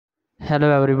Hello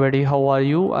everybody, how are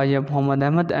you? I am Muhammad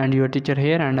Ahmed and your teacher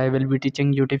here, and I will be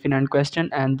teaching you different question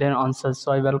and their answers.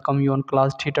 So I welcome you on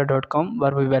classtheta.com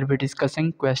where we will be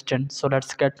discussing questions. So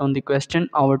let's get on the question.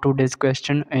 Our today's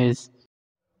question is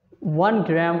 1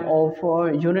 gram of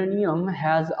uranium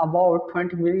has about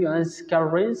 20 million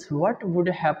calories. What would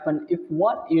happen if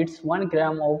one eats 1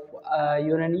 gram of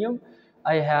uranium?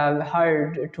 I have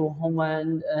heard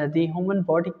the human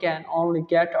body can only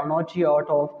get energy out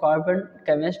of carbon,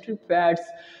 chemistry, fats,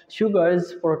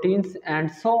 sugars, proteins,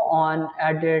 and so on.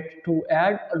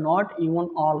 Not even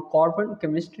all carbon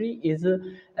chemistry is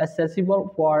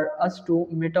accessible for us to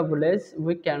metabolize.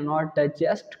 We cannot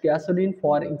digest gasoline,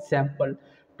 for example.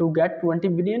 To get 20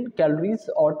 billion calories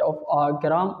out of a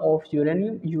gram of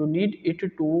uranium, you need it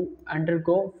to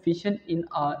undergo fission in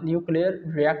a nuclear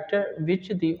reactor, which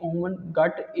the human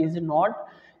gut is not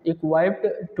equipped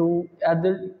to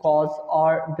either cause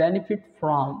or benefit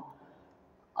from.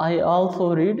 I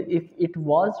also read if it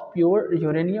was pure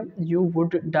uranium, you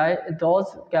would die.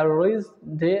 Those calories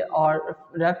they are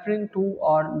referring to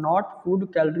are not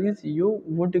food calories. You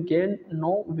would gain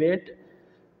no weight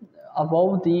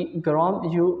above the gram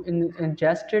you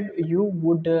ingested. You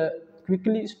would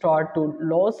quickly start to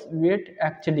lose weight.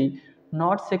 Actually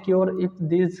not secure if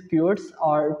these quotes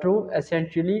are true.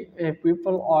 Essentially,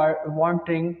 people are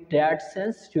wondering that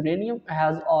since uranium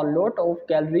has a lot of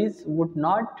calories, would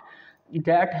not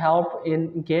that help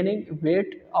in gaining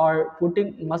weight or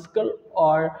putting muscle?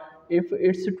 Or if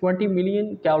it's 20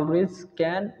 million calories,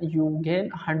 can you gain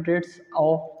hundreds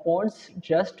of pounds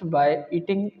just by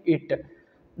eating it?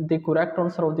 The correct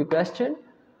answer of the question,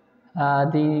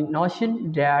 the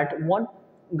notion that 1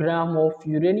 gram of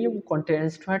uranium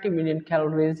contains 20 million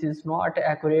calories is not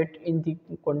accurate in the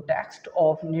context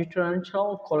of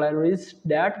nutritional calories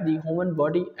that the human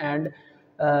body and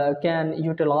can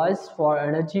utilize for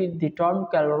energy. The term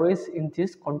calories in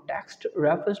this context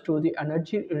refers to the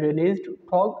energy released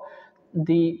through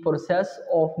the process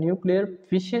of nuclear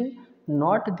fission,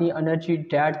 not the energy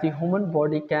that the human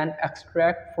body can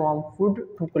extract from food.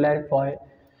 To clarify,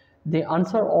 the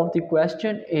answer of the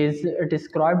question is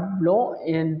described below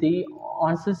in the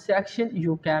answer section.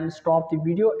 You can stop the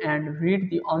video and read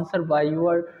the answer by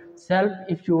yourself.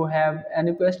 If you have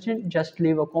any question, just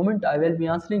leave a comment. I will be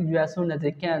answering you as soon as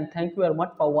I can. Thank you very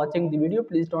much for watching the video.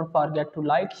 Please don't forget to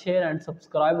like, share and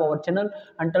subscribe our channel.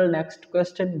 Until next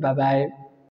question, bye bye.